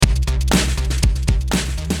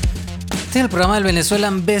Este es el programa del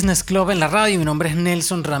Venezuelan Business Club en la radio. Mi nombre es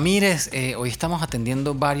Nelson Ramírez. Hoy estamos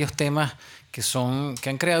atendiendo varios temas que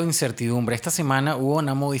han creado incertidumbre. Esta semana hubo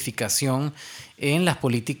una modificación en las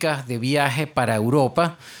políticas de viaje para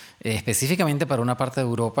Europa, específicamente para una parte de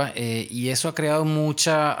Europa, y eso ha creado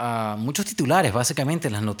muchos titulares, básicamente,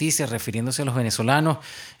 en las noticias refiriéndose a los venezolanos,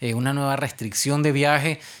 una nueva restricción de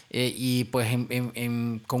viaje, y pues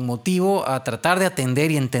con motivo a tratar de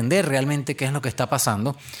atender y entender realmente qué es lo que está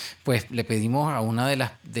pasando, pues le pedimos a una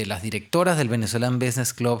de las directoras del Venezuelan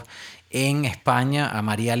Business Club en España, a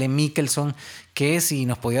Mariale Mickelson, que si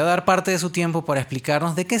nos podía dar parte de su tiempo para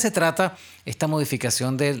explicarnos de qué se trata esta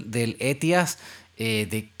modificación del ETIAS,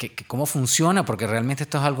 cómo funciona, porque realmente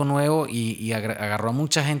esto es algo nuevo y agarró a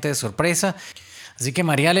mucha gente de sorpresa. Así que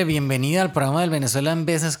Mariale, bienvenida al programa del Venezuelan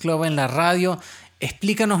Business Club en la radio.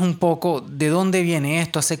 Explícanos un poco de dónde viene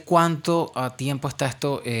esto, hace cuánto tiempo está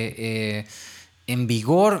esto en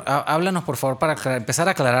vigor. Háblanos, por favor, para empezar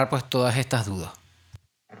a aclarar pues todas estas dudas.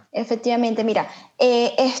 Efectivamente, mira,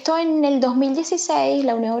 esto en el 2016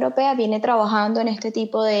 la Unión Europea viene trabajando en este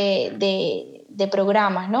tipo de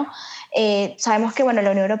programas, ¿no? Sabemos que, bueno,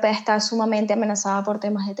 la Unión Europea está sumamente amenazada por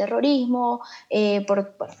temas de terrorismo,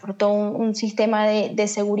 por todo un sistema de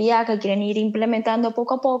seguridad que quieren ir implementando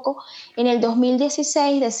poco a poco. En el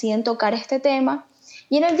 2016 deciden tocar este tema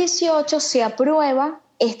y en el 18 se aprueba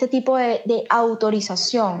este tipo de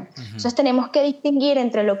autorización. Uh-huh. Entonces tenemos que distinguir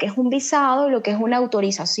entre lo que es un visado y lo que es una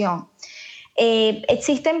autorización.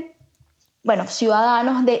 Existen, bueno,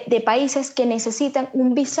 ciudadanos de países que necesitan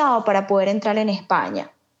un visado para poder entrar en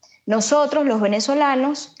España. Nosotros, los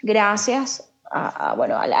venezolanos, gracias a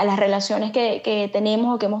las relaciones que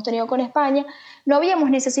tenemos o que hemos tenido con España, no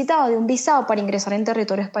habíamos necesitado de un visado para ingresar en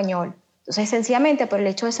territorio español. Entonces, sencillamente, por el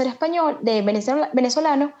hecho de ser español, de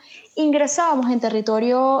venezolano, ingresábamos en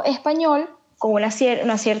territorio español con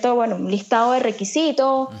un listado de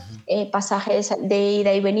requisitos, uh-huh. Pasajes de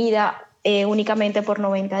ida y venida únicamente por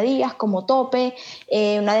 90 días como tope,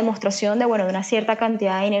 una demostración de una cierta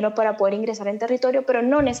cantidad de dinero para poder ingresar en territorio, pero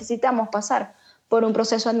no necesitamos pasar por un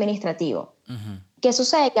proceso administrativo. Uh-huh. ¿Qué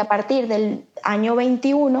sucede? Que a partir del año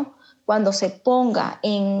 21, cuando se ponga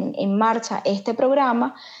en marcha este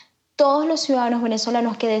programa, todos los ciudadanos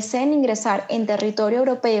venezolanos que deseen ingresar en territorio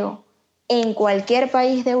europeo en cualquier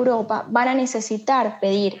país de Europa van a necesitar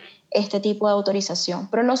pedir este tipo de autorización.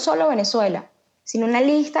 Pero no solo Venezuela, sino una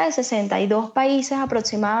lista de 62 países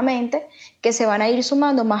aproximadamente, que se van a ir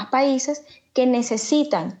sumando más países que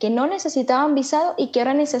no necesitaban visado y que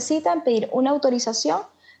ahora necesitan pedir una autorización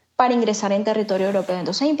para ingresar en territorio europeo.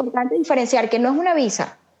 Entonces es importante diferenciar que no es una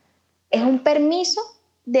visa, es un permiso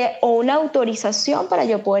o una autorización para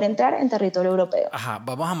yo poder entrar en territorio europeo. Ajá,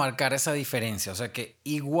 vamos a marcar esa diferencia. O sea que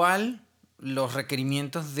igual los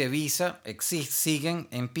requerimientos de visa siguen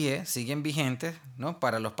en pie, siguen vigentes, ¿no?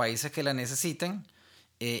 Para los países que la necesiten.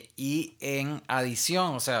 Y en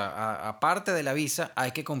adición, o sea, aparte de la visa,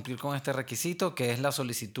 hay que cumplir con este requisito que es la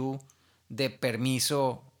solicitud de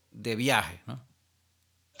permiso de viaje, ¿no?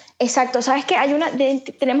 Exacto. Sabes que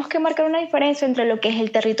tenemos que marcar una diferencia entre lo que es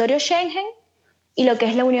el territorio Schengen y lo que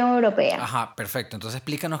es la Unión Europea. Ajá, perfecto. Entonces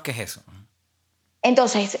explícanos qué es eso.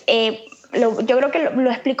 Entonces, yo creo que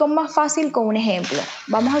lo explico más fácil con un ejemplo.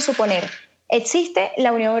 Vamos a suponer, existe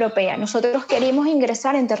la Unión Europea. Nosotros queremos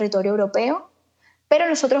ingresar en territorio europeo, pero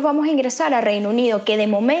nosotros vamos a ingresar a Reino Unido, que de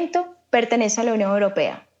momento pertenece a la Unión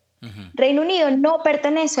Europea. Uh-huh. Reino Unido no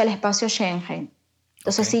pertenece al espacio Schengen.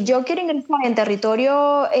 Entonces, okay, si yo quiero ingresar en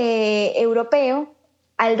territorio europeo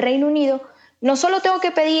al Reino Unido, no solo tengo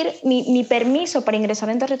que pedir mi permiso para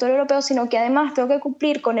ingresar en territorio europeo, sino que además tengo que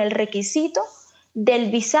cumplir con el requisito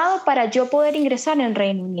del visado para yo poder ingresar en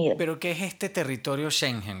Reino Unido. ¿Pero qué es este territorio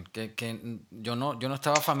Schengen? Que yo no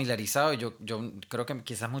estaba familiarizado. Yo creo que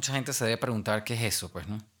quizás mucha gente se debe preguntar qué es eso, pues,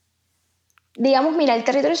 ¿no? Digamos, mira, el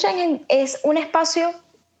territorio Schengen es un espacio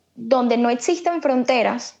donde no existen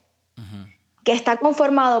fronteras, uh-huh, que está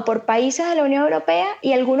conformado por países de la Unión Europea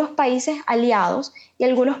y algunos países aliados y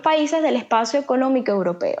algunos países del espacio económico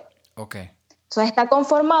europeo. Okay. Entonces está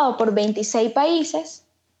conformado por 26 países,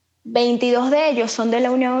 22 de ellos son de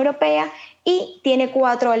la Unión Europea y tiene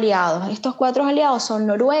 4 aliados. Estos 4 aliados son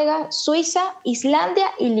Noruega, Suiza, Islandia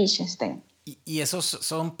y Liechtenstein. ¿Y esos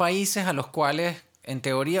son países a los cuales, en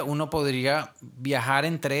teoría, uno podría viajar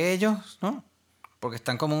entre ellos, ¿no? Porque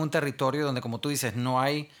están como en un territorio donde, como tú dices, no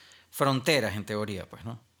hay fronteras, en teoría, pues,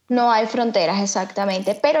 ¿no? No hay fronteras,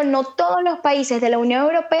 exactamente. Pero no todos los países de la Unión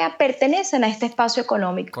Europea pertenecen a este espacio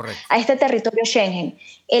económico, correcto, a este territorio Schengen.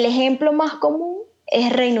 El ejemplo más común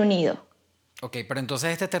es Reino Unido. Ok, pero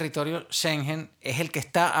entonces este territorio Schengen es el que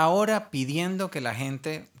está ahora pidiendo que la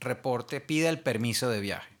gente pida el permiso de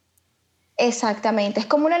viaje. Exactamente, es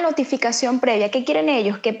como una notificación previa. ¿Qué quieren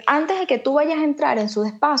ellos? Que antes de que tú vayas a entrar en su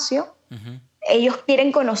espacio, Ujú. ellos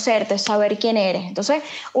quieren conocerte, saber quién eres. Entonces,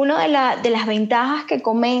 una de las ventajas que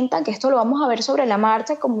comentan, que esto lo vamos a ver sobre la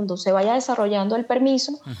marcha, como se vaya desarrollando el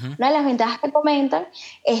permiso, Ujú. una de las ventajas que comentan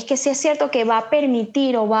es que sí es cierto que va a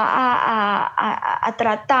permitir o va a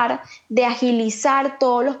tratar de agilizar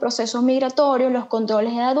todos los procesos migratorios, los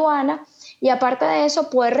controles de aduana, y aparte de eso,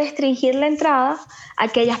 poder restringir la entrada a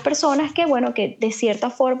aquellas personas que, bueno, que de cierta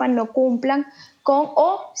forma no cumplan con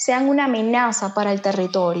o sean una amenaza para el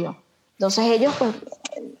territorio. Entonces ellos, pues,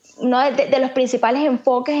 uno de los principales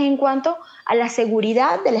enfoques en cuanto a la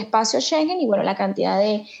seguridad del espacio Schengen y, bueno, la cantidad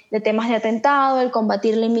de temas de atentado, el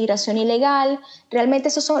combatir la inmigración ilegal, realmente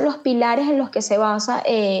esos son los pilares en los que se basa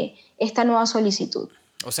esta nueva solicitud.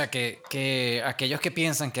 O sea que aquellos que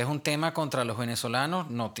piensan que es un tema contra los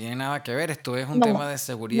venezolanos no tiene nada que ver. Esto es un tema No, de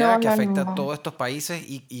seguridad no, que no, afecta a no. todos estos países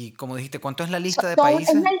y como dijiste, ¿cuánto es la lista de Es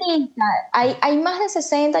países? una lista, hay más de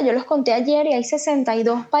 60, yo los conté ayer y hay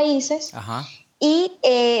 62 países Ajá. y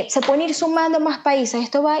se pueden ir sumando más países.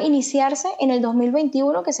 Esto va a iniciarse en el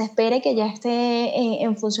 2021, que se espere que ya esté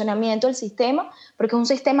en funcionamiento el sistema, porque es un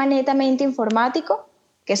sistema netamente informático,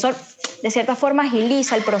 que eso de cierta forma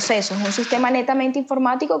agiliza el proceso. Es un sistema netamente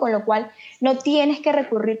informático, con lo cual no tienes que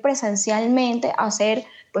recurrir presencialmente a hacer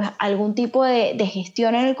pues, algún tipo de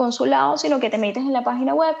gestión en el consulado, sino que te metes en la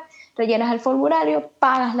página web, rellenas el formulario,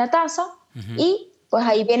 pagas la tasa Ujú. y pues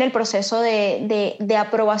ahí viene el proceso de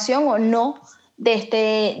aprobación o no de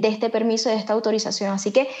este permiso, de esta autorización.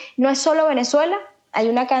 Así que no es solo Venezuela, hay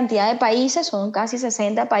una cantidad de países, son casi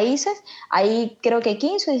 60 países, hay creo que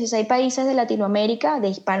 15 o 16 países de Latinoamérica, de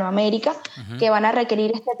Hispanoamérica, Ujú. que van a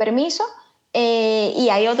requerir este permiso. Y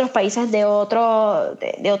hay otros países de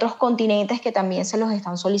otros continentes que también se los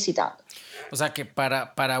están solicitando. O sea que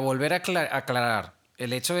para volver a aclarar,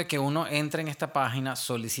 el hecho de que uno entre en esta página,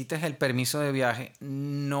 solicites el permiso de viaje,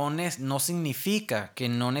 no significa que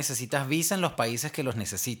no necesitas visa en los países que los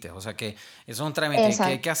necesites. O sea que eso es un trámite que hay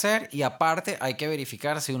Exacto. que hacer y aparte hay que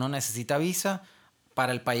verificar si uno necesita visa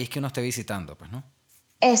para el país que uno esté visitando, pues, ¿no?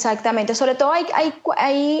 Exactamente, sobre todo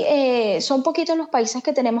son poquitos los países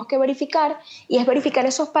que tenemos que verificar y es verificar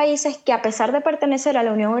esos países que a pesar de pertenecer a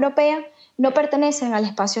la Unión Europea no pertenecen al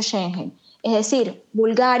espacio Schengen. Es decir,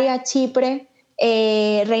 Bulgaria, Chipre,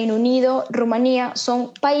 Reino Unido, Rumanía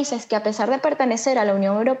son países que a pesar de pertenecer a la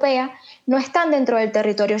Unión Europea no están dentro del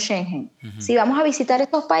territorio Schengen. Ujú. Si vamos a visitar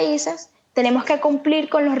estos países, tenemos que cumplir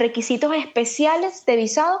con los requisitos especiales de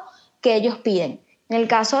visado que ellos piden. En el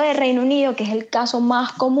caso de Reino Unido, que es el caso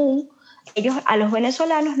más común, ellos a los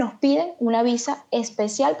venezolanos nos piden una visa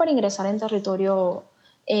especial para ingresar en territorio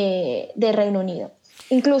de Reino Unido,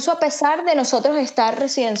 incluso a pesar de nosotros estar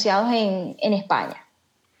residenciados en España.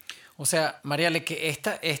 O sea, Mariale, que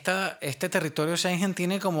este territorio Schengen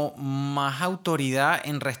tiene como más autoridad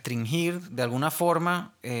en restringir de alguna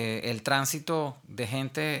forma el tránsito de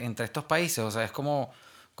gente entre estos países. O sea, es como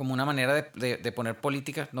una manera de poner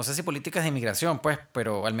políticas, no sé si políticas de inmigración, pues,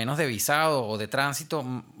 pero al menos de visado o de tránsito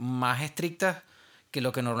más estrictas que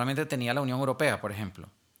lo que normalmente tenía la Unión Europea, por ejemplo.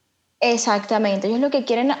 Exactamente, ellos lo que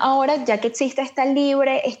quieren ahora, ya que existe este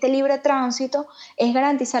libre tránsito, es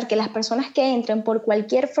garantizar que las personas que entren por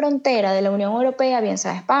cualquier frontera de la Unión Europea, bien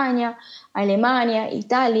sea España, Alemania,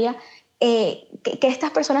 Italia, que estas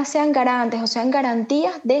personas sean garantes o sean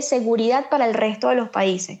garantías de seguridad para el resto de los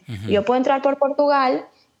países. Ujú. Yo puedo entrar por Portugal,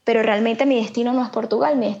 pero realmente mi destino no es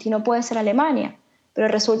Portugal, mi destino puede ser Alemania. Pero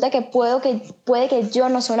resulta que puede que yo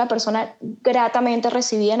no sea una persona gratamente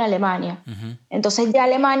recibida en Alemania. Ujú. Entonces ya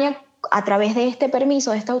Alemania, a través de este permiso,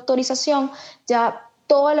 de esta autorización, ya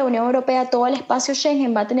toda la Unión Europea, todo el espacio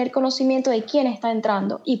Schengen va a tener conocimiento de quién está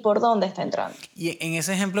entrando y por dónde está entrando. Y en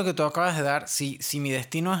ese ejemplo que tú acabas de dar, si mi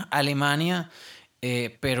destino es Alemania,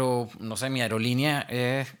 pero no sé, mi aerolínea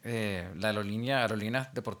es la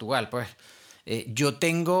aerolíneas de Portugal, pues yo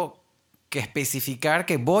tengo que especificar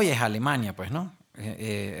que voy a Alemania, pues, ¿no?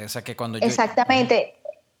 O sea, que cuando yo... Ujú. Exactamente.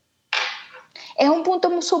 Es un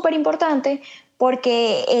punto súper importante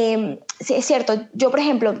porque sí, es cierto, yo por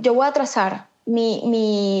ejemplo, yo voy a trazar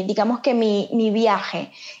digamos que mi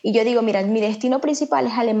viaje y yo digo, mira, mi destino principal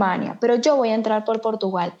es Alemania, pero yo voy a entrar por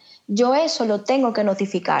Portugal. Yo eso lo tengo que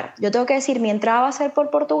notificar. Yo tengo que decir, mi entrada va a ser por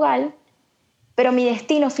Portugal, pero mi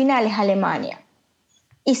destino final es Alemania.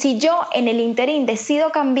 Y si yo en el interín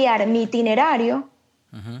decido cambiar mi itinerario,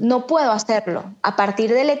 Ujú. no puedo hacerlo. A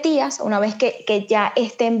partir del ETIAS, una vez que ya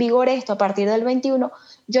esté en vigor esto, a partir del 21,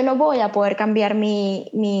 yo no voy a poder cambiar mi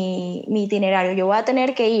itinerario. Yo voy a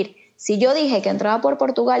tener que ir. Si yo dije que entraba por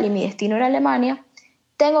Portugal y mi destino era Alemania,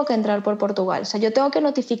 tengo que entrar por Portugal. O sea, yo tengo que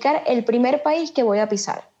notificar el primer país que voy a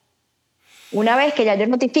pisar. Una vez que ya yo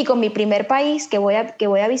notifico mi primer país que voy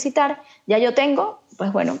a visitar, ya yo tengo,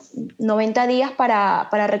 pues bueno, 90 días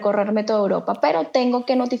para recorrerme toda Europa, pero tengo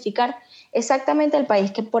que notificar exactamente el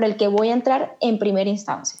país por el que voy a entrar en primera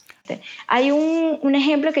instancia. Hay un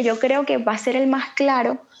ejemplo que yo creo que va a ser el más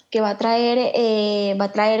claro, que va a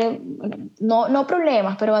traer no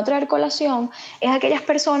problemas, pero va a traer colación, es aquellas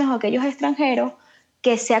personas o aquellos extranjeros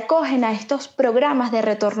que se acogen a estos programas de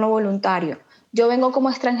retorno voluntario. Yo vengo como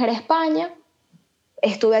extranjera a España,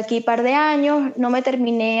 estuve aquí un par de años, no me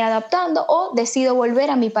terminé adaptando o decido volver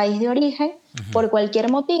a mi país de origen por cualquier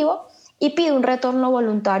motivo y pido un retorno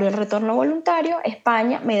voluntario. El retorno voluntario,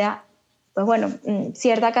 España me da, pues bueno,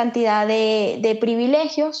 cierta cantidad de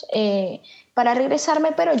privilegios para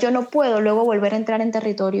regresarme, pero yo no puedo luego volver a entrar en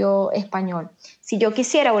territorio español. Si yo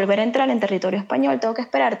quisiera volver a entrar en territorio español, tengo que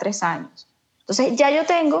esperar 3 años. Entonces ya yo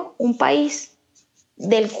tengo un país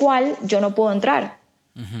del cual yo no puedo entrar.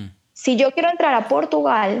 Si yo quiero entrar a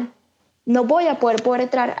Portugal, no voy a poder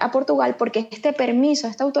entrar a Portugal porque este permiso,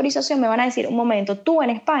 esta autorización me van a decir, un momento, tú en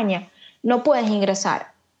España no puedes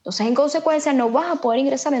ingresar. Entonces, en consecuencia, no vas a poder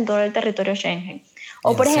ingresar en todo el territorio Schengen.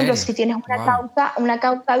 O, por ejemplo, si tienes una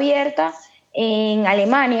causa abierta en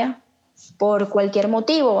Alemania, por cualquier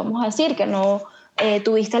motivo, vamos a decir que no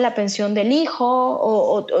tuviste la pensión del hijo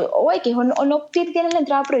o no tienes la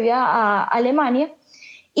entrada prohibida a Alemania,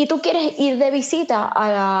 y tú quieres ir de visita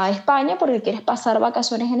a España porque quieres pasar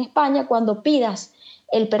vacaciones en España, cuando pidas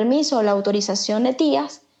el permiso o la autorización de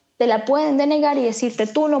tías, te la pueden denegar y decirte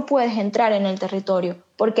tú no puedes entrar en el territorio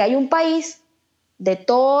porque hay un país de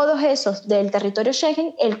todos esos del territorio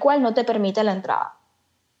Schengen el cual no te permite la entrada.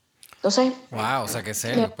 Entonces, wow, o sea, qué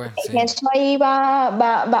serio, pues. Sí. Eso ahí va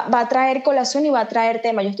a traer colación y va a traer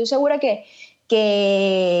tema. Yo estoy segura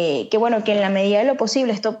bueno, que en la medida de lo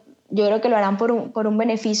posible esto yo creo que lo harán por un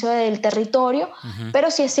beneficio del territorio, pero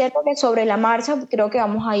sí es cierto que sobre la marcha creo que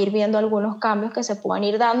vamos a ir viendo algunos cambios que se puedan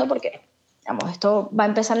ir dando porque, digamos, esto va a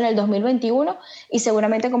empezar en el 2021 y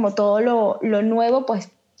seguramente como todo lo nuevo,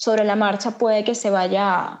 pues sobre la marcha puede que se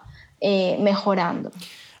vaya mejorando.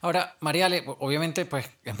 Ahora, Mariale, obviamente pues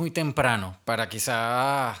es muy temprano para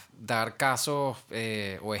quizás dar casos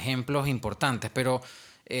o ejemplos importantes, pero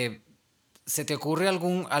 ¿se te ocurre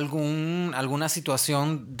alguna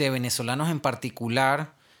situación de venezolanos en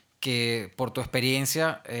particular que por tu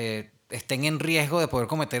experiencia estén en riesgo de poder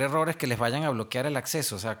cometer errores que les vayan a bloquear el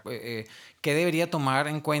acceso? O sea, ¿qué debería tomar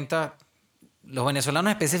en cuenta los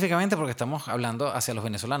venezolanos específicamente, porque estamos hablando hacia los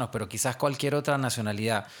venezolanos, pero quizás cualquier otra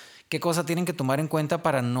nacionalidad? ¿Qué cosas tienen que tomar en cuenta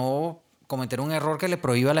para no cometer un error que le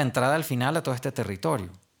prohíba la entrada al final a todo este territorio?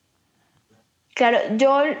 Claro,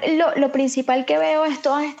 yo lo principal que veo es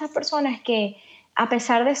todas estas personas que, a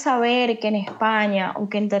pesar de saber que en España o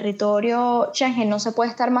que en territorio Schengen no se puede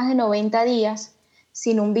estar más de 90 días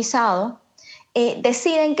sin un visado,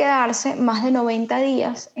 deciden quedarse más de 90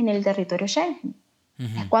 días en el territorio Schengen.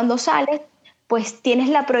 Cuando sales, pues tienes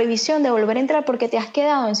la prohibición de volver a entrar porque te has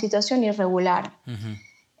quedado en situación irregular.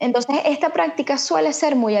 Entonces, esta práctica suele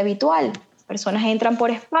ser muy habitual. Personas entran por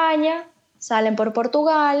España, salen por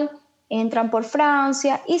Portugal, entran por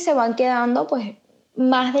Francia y se van quedando pues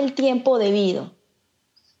más del tiempo debido.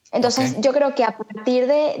 Entonces yo creo que a partir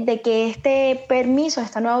de que este permiso,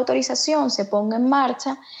 esta nueva autorización se ponga en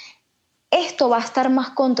marcha, esto va a estar más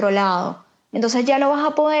controlado. Entonces ya no vas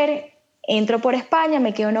a poder, entro por España,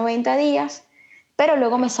 me quedo 90 días, pero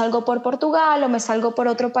luego me salgo por Portugal o me salgo por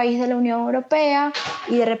otro país de la Unión Europea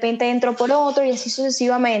y de repente entro por otro y así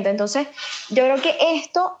sucesivamente. Entonces yo creo que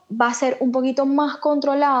esto va a ser un poquito más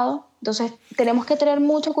controlado. Entonces tenemos que tener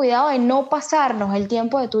mucho cuidado de no pasarnos el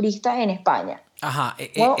tiempo de turistas en España. Ajá,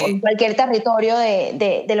 o en cualquier territorio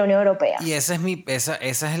de la Unión Europea. Y esa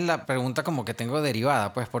es la pregunta como que tengo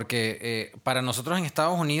derivada, pues, porque para nosotros en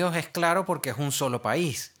Estados Unidos es claro porque es un solo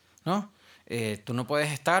país, ¿no? Tú no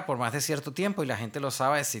puedes estar por más de cierto tiempo y la gente lo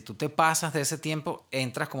sabe. Si tú te pasas de ese tiempo,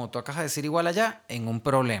 entras, como tú acabas de decir, igual allá, en un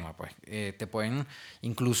problema, pues. Te pueden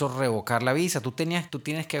incluso revocar la visa. Tú tienes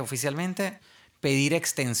que oficialmente pedir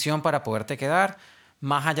extensión para poderte quedar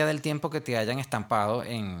más allá del tiempo que te hayan estampado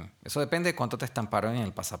en... Eso depende de cuánto te estamparon en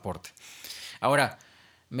el pasaporte. Ahora,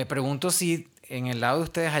 me pregunto si en el lado de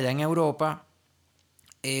ustedes allá en Europa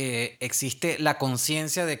existe la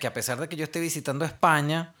conciencia de que a pesar de que yo esté visitando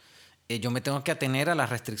España, yo me tengo que atener a las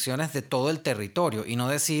restricciones de todo el territorio y no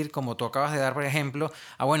decir, como tú acabas de dar, por ejemplo,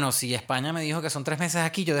 bueno, si España me dijo que son 3 meses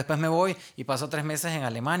aquí, yo después me voy y paso 3 meses en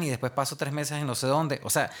Alemania y después paso 3 meses en no sé dónde. O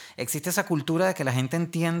sea, existe esa cultura de que la gente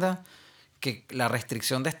entienda que la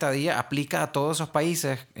restricción de estadía aplica a todos esos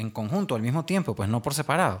países en conjunto al mismo tiempo, pues no por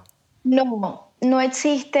separado. No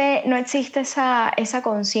existe esa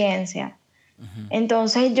conciencia.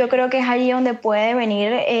 Entonces yo creo que es ahí donde puede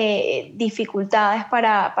venir dificultades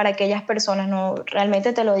para aquellas personas, ¿no?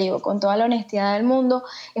 Realmente te lo digo con toda la honestidad del mundo,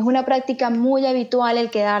 es una práctica muy habitual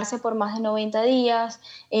el quedarse por más de 90 días,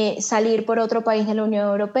 salir por otro país de la Unión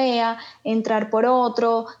Europea, entrar por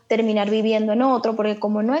otro, terminar viviendo en otro, porque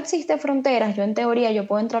como no existe fronteras, yo en teoría yo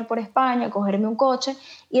puedo entrar por España, cogerme un coche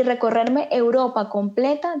y recorrerme Europa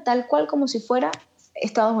completa, tal cual como si fuera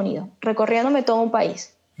Estados Unidos, recorriéndome todo un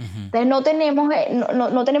país. Entonces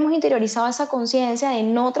no tenemos interiorizada esa conciencia de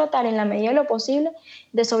no tratar en la medida de lo posible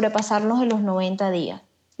de sobrepasarnos de los 90 días.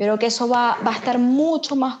 Yo creo que eso va a estar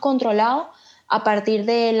mucho más controlado a partir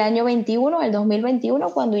del año 21, el 2021,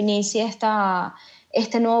 cuando inicie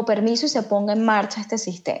este nuevo permiso y se ponga en marcha este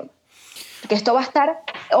sistema. Porque esto va a estar,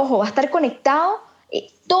 ojo, va a estar conectado.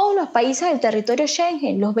 Todos los países del territorio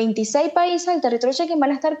Schengen, los 26 países del territorio Schengen van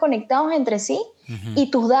a estar conectados entre sí y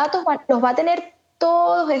tus datos los va a tener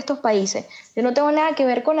todos estos países. Yo no tengo nada que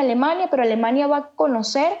ver con Alemania, pero Alemania va a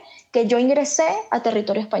conocer que yo ingresé a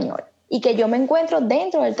territorio español y que yo me encuentro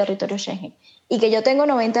dentro del territorio Schengen y que yo tengo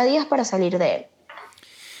 90 días para salir de él.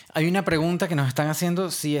 Hay una pregunta que nos están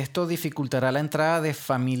haciendo, si esto dificultará la entrada de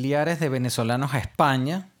familiares de venezolanos a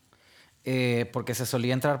España, porque se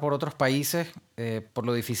solía entrar por otros países por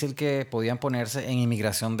lo difícil que podían ponerse en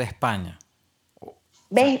inmigración de España.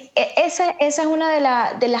 ¿Ves? Esa es una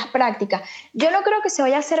de las prácticas. Yo no creo que se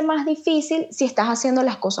vaya a hacer más difícil si estás haciendo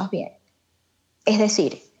las cosas bien. Es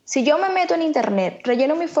decir, si yo me meto en internet,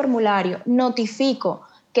 relleno mi formulario, notifico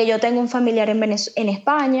que yo tengo un familiar en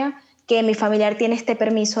España, que mi familiar tiene este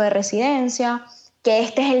permiso de residencia, que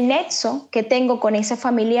este es el nexo que tengo con ese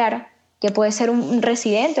familiar, que puede ser un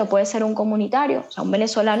residente o puede ser un comunitario, o sea, un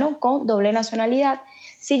venezolano con doble nacionalidad.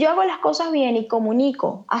 Si yo hago las cosas bien y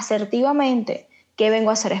comunico asertivamente qué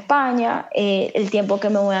vengo a hacer a España, el tiempo que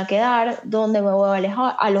me voy a quedar, dónde me voy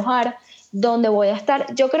a alojar, dónde voy a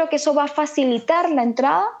estar. Yo creo que eso va a facilitar la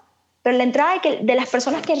entrada, pero la entrada de las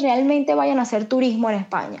personas que realmente vayan a hacer turismo en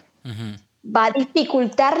España. Va a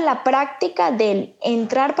dificultar la práctica del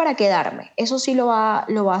entrar para quedarme. Eso sí lo va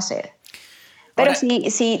a hacer. Pero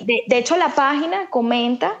sí, de hecho la página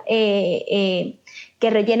comenta que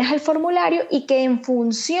rellenas el formulario y que en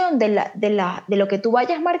función de lo que tú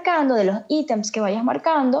vayas marcando, de los ítems que vayas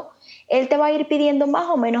marcando, él te va a ir pidiendo más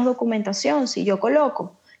o menos documentación. Si yo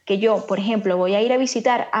coloco que yo, por ejemplo, voy a ir a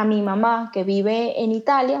visitar a mi mamá que vive en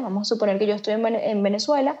Italia, vamos a suponer que yo estoy en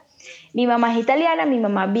Venezuela, mi mamá es italiana, mi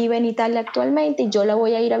mamá vive en Italia actualmente y yo la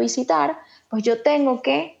voy a ir a visitar, pues yo tengo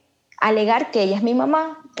que alegar que ella es mi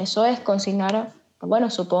mamá, eso es consignar, bueno,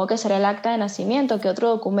 supongo que será el acta de nacimiento, que otro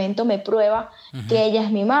documento me prueba que ella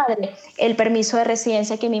es mi madre, el permiso de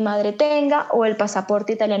residencia que mi madre tenga o el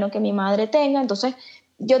pasaporte italiano que mi madre tenga. Entonces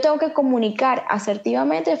yo tengo que comunicar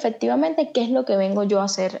asertivamente, efectivamente, qué es lo que vengo yo a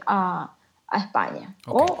hacer a España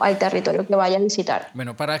o al territorio que vaya a visitar.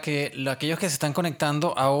 Bueno, para que aquellos que se están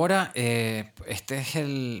conectando ahora, este es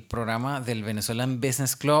el programa del Venezuelan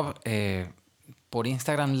Business Club por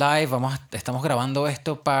Instagram Live. Estamos grabando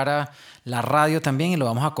esto para la radio también y lo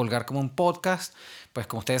vamos a colgar como un podcast. Pues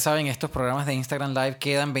como ustedes saben, estos programas de Instagram Live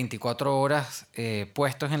quedan 24 horas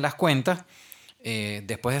puestos en las cuentas.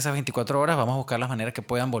 Después de esas 24 horas vamos a buscar las maneras que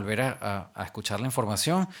puedan volver a escuchar la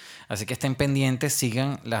información, así que estén pendientes,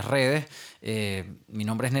 sigan las redes. Mi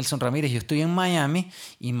nombre es Nelson Ramírez, yo estoy en Miami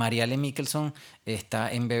y Mariale Mickelson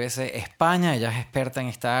está en BBC España. Ella es experta en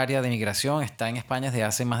esta área de migración, está en España desde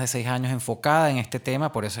hace más de 6 años enfocada en este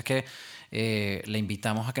tema, por eso es que le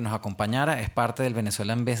invitamos a que nos acompañara. Es parte del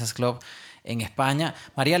Venezuelan Business Club en España.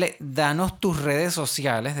 Mariale, danos tus redes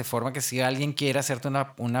sociales de forma que si alguien quiere hacerte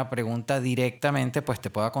una pregunta directamente, pues te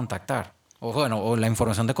pueda contactar. O la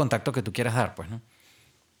información de contacto que tú quieras dar, pues, ¿no?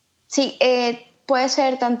 Sí, puede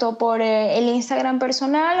ser tanto por el Instagram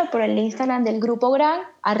personal o por el Instagram del Grupo Gran,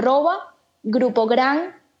 @Grupo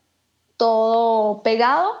Gran, todo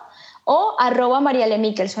pegado, o @Mariale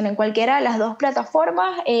Mickelson. En cualquiera de las dos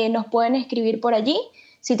plataformas nos pueden escribir por allí.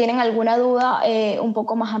 Si tienen alguna duda un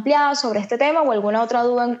poco más ampliada sobre este tema o alguna otra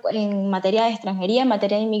duda en materia de extranjería, en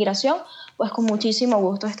materia de inmigración, pues con muchísimo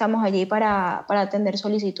gusto estamos allí para atender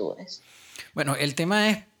solicitudes. Bueno, el tema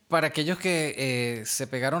es para aquellos que se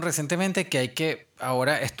pegaron recientemente, que hay que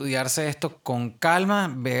ahora estudiarse esto con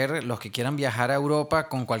calma, ver los que quieran viajar a Europa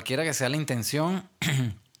con cualquiera que sea la intención.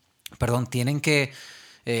 Perdón, tienen que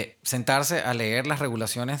sentarse a leer las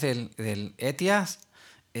regulaciones del ETIAS.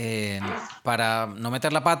 Para no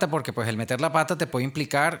meter la pata, porque pues el meter la pata te puede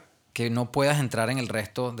implicar que no puedas entrar en el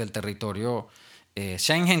resto del territorio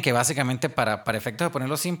Schengen, que básicamente para efectos de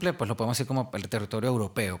ponerlo simple, pues lo podemos decir como el territorio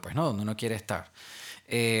europeo, pues, ¿no? Donde uno quiere estar.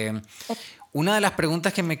 Una de las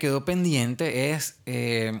preguntas que me quedó pendiente es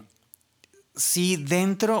Sí,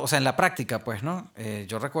 dentro, o sea, en la práctica, pues, ¿no?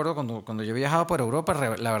 Yo recuerdo cuando yo viajaba por Europa,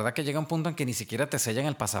 la verdad que llega un punto en que ni siquiera te sellan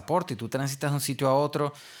el pasaporte y tú transitas de un sitio a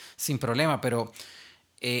otro sin problema, pero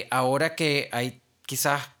ahora que hay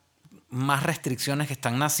quizás más restricciones que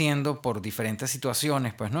están naciendo por diferentes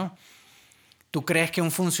situaciones, pues, ¿no? ¿Tú crees que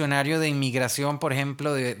un funcionario de inmigración, por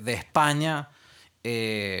ejemplo, de España,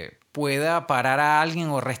 pueda parar a alguien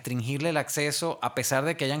o restringirle el acceso a pesar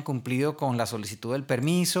de que hayan cumplido con la solicitud del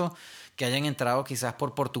permiso, que hayan entrado quizás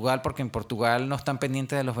por Portugal, porque en Portugal no están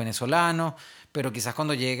pendientes de los venezolanos, pero quizás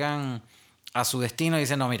cuando llegan a su destino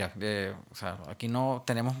dicen, no, mira, o sea, aquí no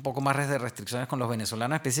tenemos un poco más de restricciones con los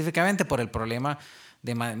venezolanos específicamente por el problema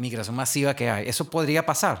de migración masiva que hay? ¿Eso podría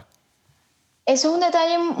pasar? Eso es un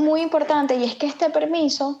detalle muy importante y es que este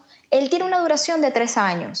permiso, él tiene una duración de 3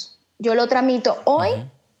 años. Yo lo tramito hoy, Ujú.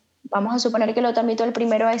 vamos a suponer que lo tramito el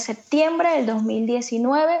 1 de septiembre del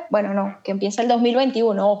 2019, bueno, no, que empieza el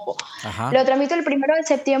 2021, ojo. Lo Ajá. tramito el 1 de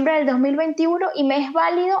septiembre del 2021 y me es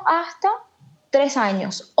válido hasta 3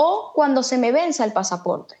 años o cuando se me venza el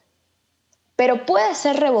pasaporte. Pero puede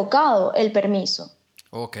ser revocado el permiso.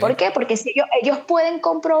 Ok. ¿Por qué? Porque si ellos pueden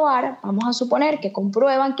comprobar, vamos a suponer que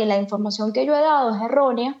comprueban que la información que yo he dado es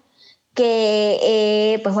errónea,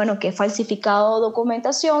 que, pues bueno, que he falsificado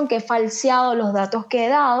documentación, que he falseado los datos que he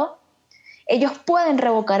dado, ellos pueden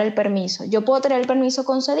revocar el permiso. Yo puedo tener el permiso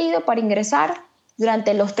concedido para ingresar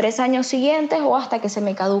durante los 3 años siguientes o hasta que se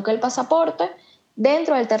me caduque el pasaporte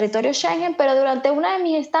dentro del territorio Schengen, pero durante una de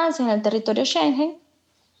mis estancias en el territorio Schengen,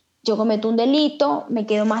 yo cometo un delito, me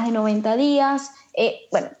quedo más de 90 días,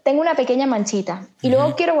 bueno, tengo una pequeña manchita y luego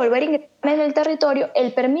Ujú. quiero volver a ingresar en el territorio,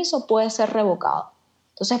 el permiso puede ser revocado.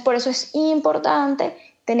 Entonces, por eso es importante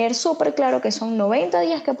tener súper claro que son 90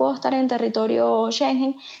 días que puedo estar en territorio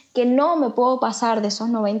Schengen, que no me puedo pasar de esos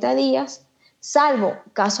 90 días, salvo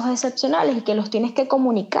casos excepcionales y que los tienes que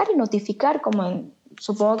comunicar y notificar, como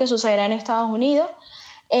supongo que sucederá en Estados Unidos,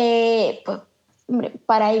 pues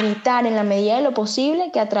para evitar en la medida de lo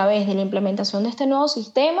posible que a través de la implementación de este nuevo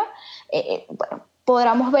sistema, bueno,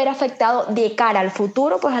 podamos ver afectado de cara al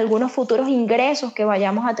futuro, pues algunos futuros ingresos que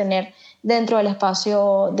vayamos a tener dentro del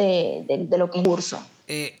espacio de lo que es curso.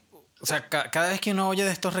 eh, o sea, cada vez que uno oye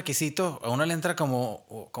de estos requisitos, a uno le entra como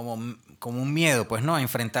un miedo, pues, ¿no? A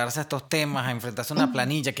enfrentarse a estos temas, a enfrentarse a una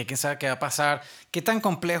planilla, que quién sabe qué va a pasar. ¿Qué tan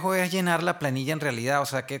complejo es llenar la planilla en realidad? O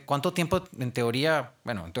sea, ¿cuánto tiempo, en teoría,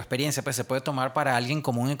 bueno, en tu experiencia, pues, se puede tomar para alguien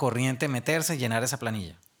común y corriente meterse y llenar esa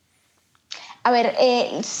planilla? A ver,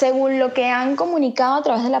 según lo que han comunicado a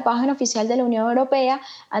través de la página oficial de la Unión Europea,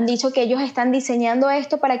 han dicho que ellos están diseñando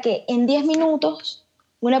esto para que en 10 minutos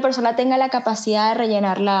una persona tenga la capacidad de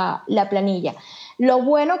rellenar la planilla. Lo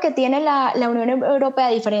bueno que tiene la Unión Europea,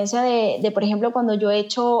 a diferencia por ejemplo, cuando yo he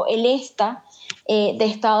hecho el ESTA de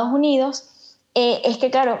Estados Unidos, es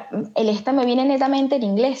que, claro, el ESTA me viene netamente en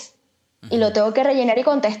inglés y Ujú. lo tengo que rellenar y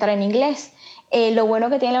contestar en inglés. Lo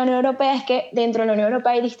bueno que tiene la Unión Europea es que dentro de la Unión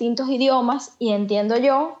Europea hay distintos idiomas y entiendo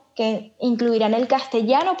yo que incluirán el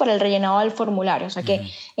castellano para el rellenado del formulario. O sea que Ujú.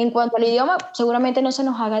 en cuanto al idioma seguramente no se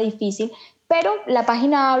nos haga difícil, pero la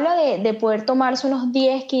página habla de poder tomarse unos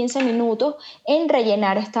 10, 15 minutos en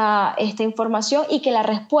rellenar esta información y que la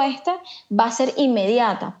respuesta va a ser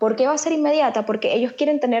inmediata. ¿Por qué va a ser inmediata? Porque ellos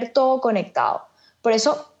quieren tener todo conectado. Por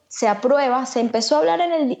eso se aprueba, se empezó a hablar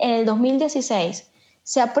en el 2016,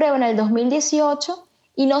 se aprueba en el 2018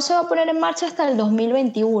 y no se va a poner en marcha hasta el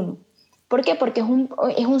 2021. ¿Por qué? Porque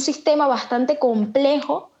es un sistema bastante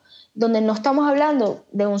complejo donde no estamos hablando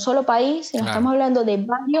de un solo país, sino Claro. estamos hablando de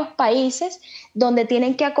varios países donde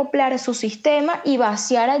tienen que acoplar su sistema y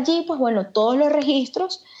vaciar allí, pues bueno, todos los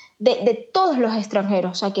registros de todos los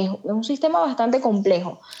extranjeros. O sea, que es un sistema bastante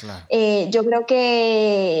complejo. Claro. Yo creo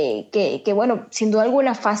que, bueno, sin duda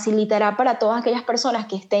alguna facilitará para todas aquellas personas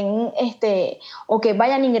que estén o que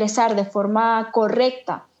vayan a ingresar de forma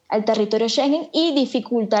correcta al territorio Schengen y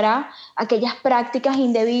dificultará aquellas prácticas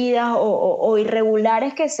indebidas o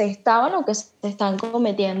irregulares que se estaban o que se están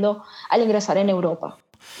cometiendo al ingresar en Europa.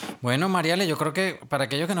 Bueno, Mariale, yo creo que para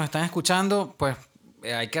aquellos que nos están escuchando, pues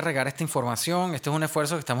hay que regar esta información. Este es un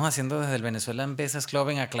esfuerzo que estamos haciendo desde el Venezuelan Business Club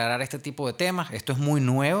en aclarar este tipo de temas. Esto es muy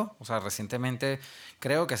nuevo, o sea, recientemente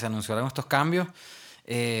creo que se anunciaron estos cambios.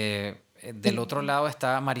 Del otro lado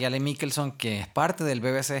está Mariale Mikkelson, que es parte del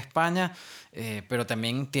BBC de España, pero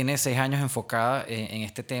también tiene 6 años enfocada en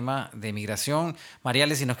este tema de migración.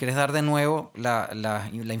 Mariale, si nos quieres dar de nuevo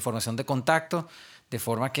la información de contacto, de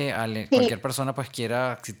forma que Sí, cualquier persona pues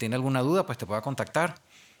quiera, si tiene alguna duda, pues te pueda contactar.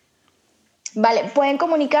 Vale, pueden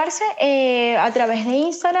comunicarse a través de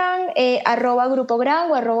Instagram, @Grupo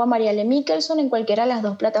Gran o @Mariale Mickelson. En cualquiera de las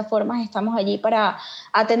dos plataformas estamos allí para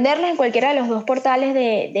atenderles. En cualquiera de los dos portales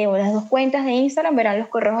o las dos cuentas de Instagram verán los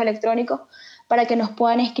correos electrónicos para que nos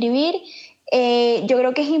puedan escribir. Yo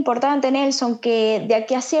creo que es importante, Nelson, que de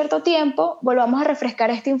aquí a cierto tiempo volvamos a refrescar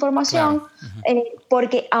esta Claro. información, Ujú.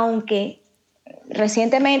 porque aunque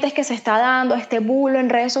recientemente es que se está dando este bulo en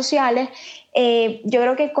redes sociales, yo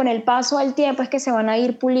creo que con el paso del tiempo es que se van a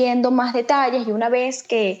ir puliendo más detalles y una vez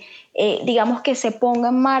que, digamos que se ponga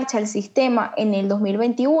en marcha el sistema en el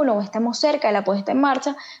 2021 o estemos cerca de la puesta en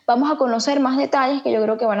marcha, vamos a conocer más detalles que yo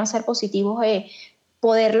creo que van a ser positivos,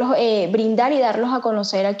 poderlos brindar y darlos a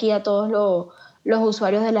conocer aquí a todos los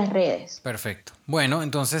usuarios de las redes. Perfecto. Bueno,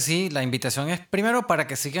 entonces sí, la invitación es primero para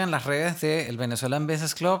que sigan las redes del Venezuelan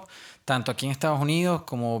Business Club, tanto aquí en Estados Unidos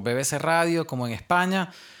como BBC Radio, como en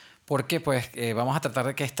España, porque pues vamos a tratar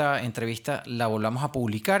de que esta entrevista la volvamos a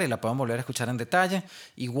publicar y la puedan volver a escuchar en detalle.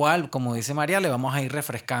 Igual, como dice María, le vamos a ir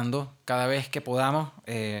refrescando cada vez que podamos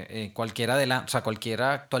o sea, cualquier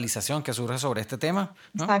actualización que surja sobre este tema,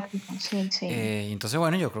 ¿no? Exacto, sí, sí. Entonces,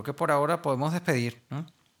 bueno, yo creo que por ahora podemos despedir, ¿no?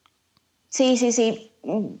 Sí, sí, sí.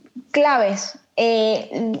 Claves.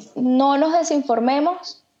 No nos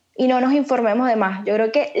desinformemos y no nos informemos de más. Yo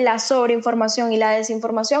creo que la sobreinformación y la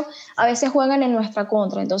desinformación a veces juegan en nuestra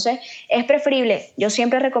contra. Entonces, es preferible, yo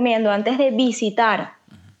siempre recomiendo, antes de visitar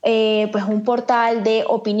pues un portal de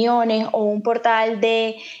opiniones o un portal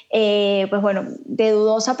pues bueno, de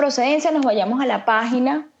dudosa procedencia, nos vayamos a la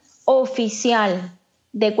página oficial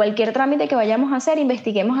de cualquier trámite que vayamos a hacer,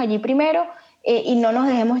 investiguemos allí primero, y no nos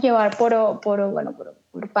dejemos llevar por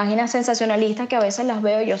páginas sensacionalistas, que a veces las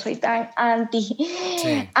veo. Yo soy tan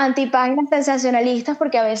Sí. anti páginas sensacionalistas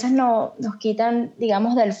porque a veces nos quitan,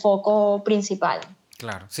 digamos, del foco principal.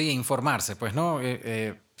 Claro, sí, informarse, pues no,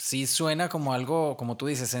 sí suena como algo, como tú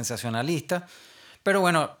dices, sensacionalista, pero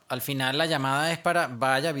bueno, al final la llamada es para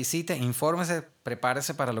vaya, visite, infórmese,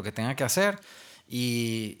 prepárese para lo que tenga que hacer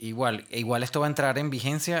y igual esto va a entrar en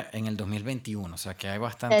vigencia en el 2021, o sea que hay O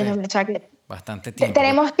sea, que bastante tiempo, pues.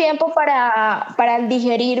 tenemos tiempo para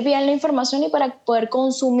digerir bien la información y para poder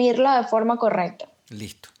consumirla de forma correcta.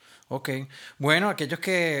 Listo. Ok. Bueno, aquellos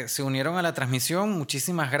que se unieron a la transmisión,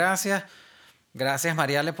 muchísimas gracias. Gracias,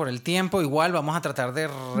 Mariale, por el tiempo. Igual vamos a tratar de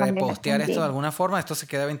Vale, gracias repostear a esto de ti. alguna forma. Esto se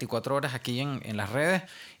queda 24 horas aquí en las redes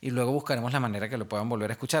y luego buscaremos la manera que lo puedan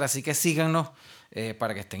volver a escuchar. Así que síganos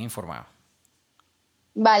para que estén informados.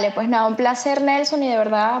 Vale, pues nada, un placer, Nelson, y de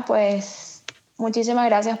verdad, pues muchísimas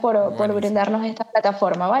gracias por Buenísimo. brindarnos esta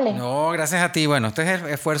plataforma, ¿vale? No, gracias a ti. Bueno, este es el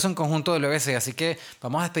esfuerzo en conjunto del BBC, así que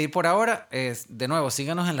vamos a despedir por ahora. De nuevo,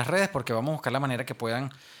 síganos en las redes porque vamos a buscar la manera que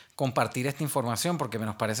puedan compartir esta información porque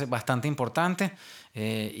nos parece bastante importante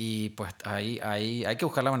y pues ahí hay que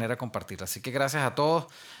buscar la manera de compartirla. Así que gracias a todos.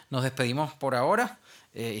 Nos despedimos por ahora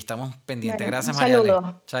y estamos pendientes. Bueno, un Gracias, Mariale.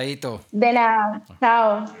 saludo. Chaito. De nada,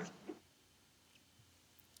 chao.